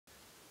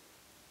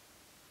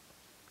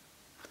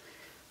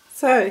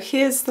So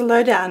here's the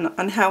lowdown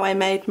on how I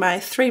made my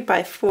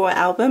 3x4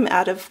 album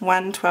out of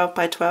one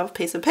 12x12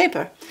 piece of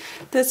paper.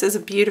 This is a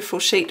beautiful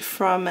sheet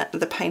from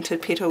the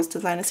Painted Petals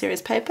Designer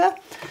Series paper,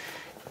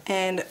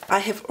 and I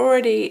have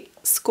already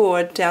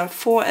scored down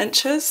 4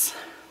 inches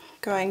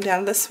going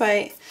down this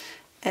way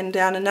and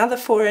down another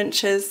 4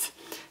 inches,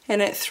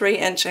 and at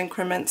 3-inch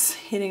increments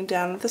heading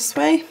down this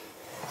way.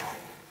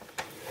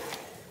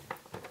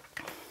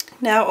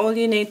 Now all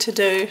you need to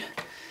do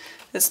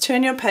is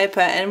turn your paper,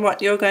 and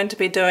what you're going to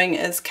be doing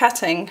is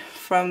cutting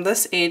from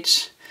this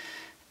edge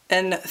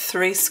in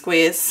 3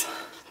 squares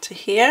to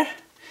here,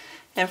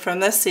 and from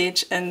this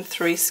edge in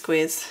 3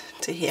 squares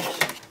to here.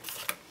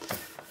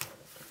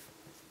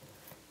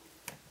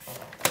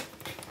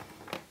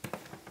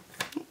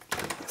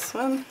 This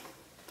one.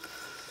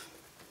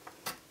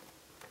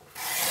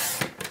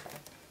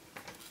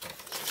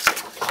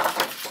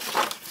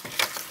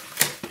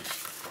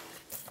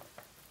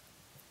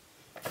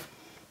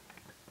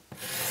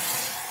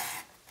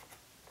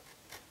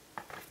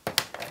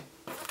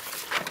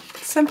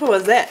 Simple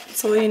as that,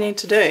 that's all you need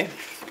to do.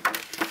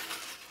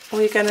 All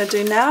you're going to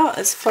do now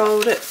is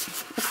fold it,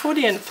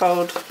 accordion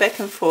fold, back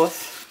and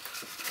forth.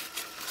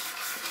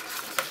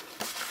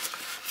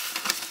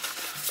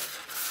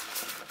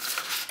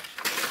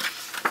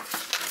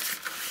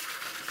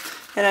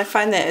 And I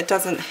find that it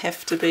doesn't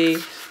have to be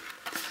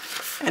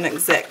an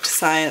exact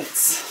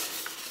science.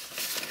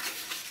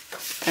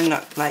 I'm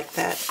not like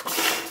that,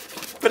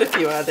 but if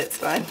you are, that's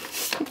fine.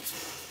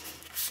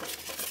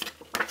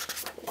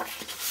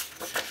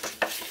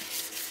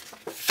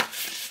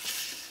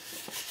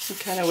 It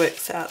kind of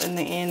works out in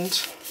the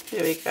end.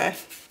 There we go.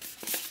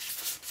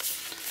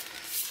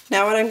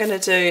 Now what I'm going to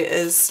do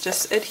is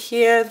just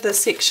adhere the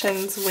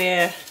sections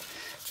where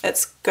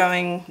it's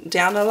going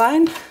down a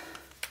line,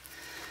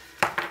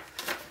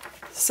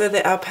 so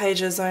that our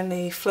pages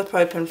only flip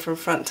open from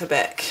front to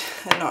back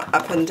and not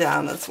up and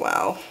down as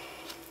well.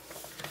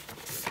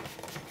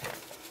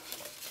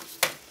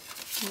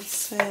 And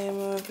same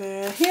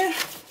over here.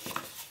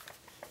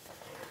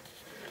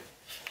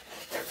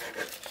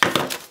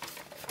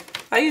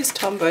 I use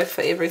Tombow for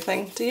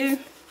everything, do you?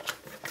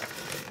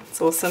 It's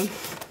awesome.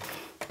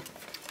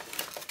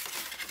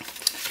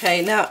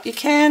 Okay, now you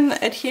can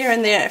adhere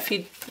in there if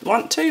you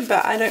want to,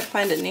 but I don't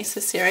find it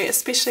necessary,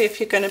 especially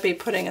if you're going to be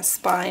putting a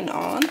spine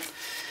on.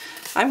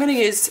 I'm going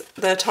to use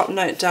the top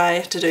note die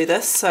to do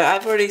this, so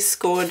I've already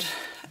scored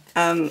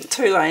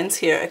 2 lines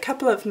here, a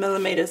couple of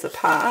millimeters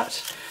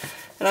apart,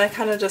 and I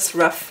kind of just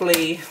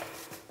roughly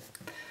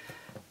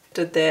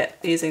did that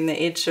using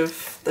the edge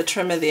of the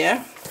trimmer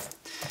there.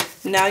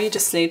 Now you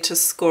just need to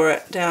score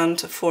it down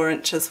to 4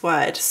 inches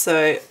wide.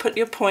 So put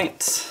your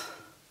point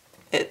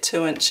at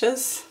 2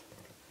 inches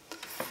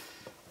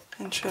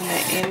and trim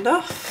that end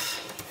off.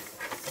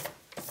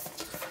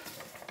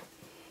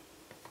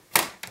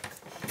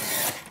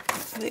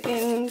 The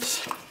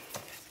end.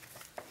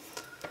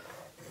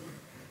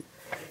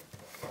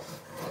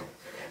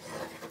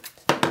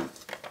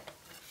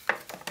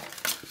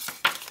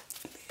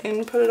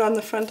 And put it on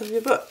the front of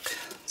your book.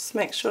 Just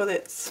make sure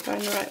that's going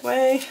the right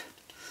way.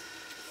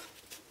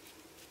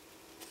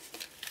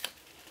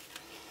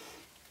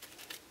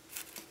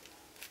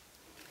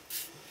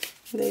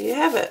 There you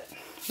have it.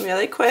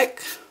 Really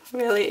quick,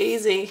 really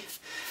easy.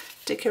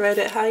 Decorate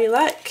it how you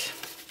like.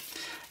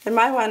 In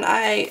my one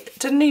I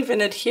didn't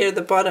even adhere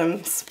the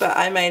bottoms, but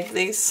I made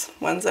these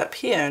ones up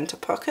here into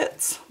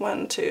pockets,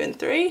 1, 2 and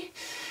 3,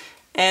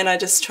 and I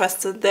just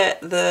trusted that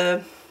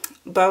the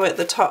bow at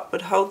the top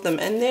would hold them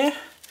in there.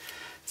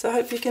 So I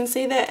hope you can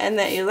see that and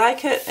that you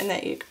like it and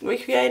that you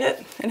recreate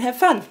it and have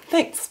fun.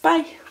 Thanks,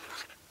 bye.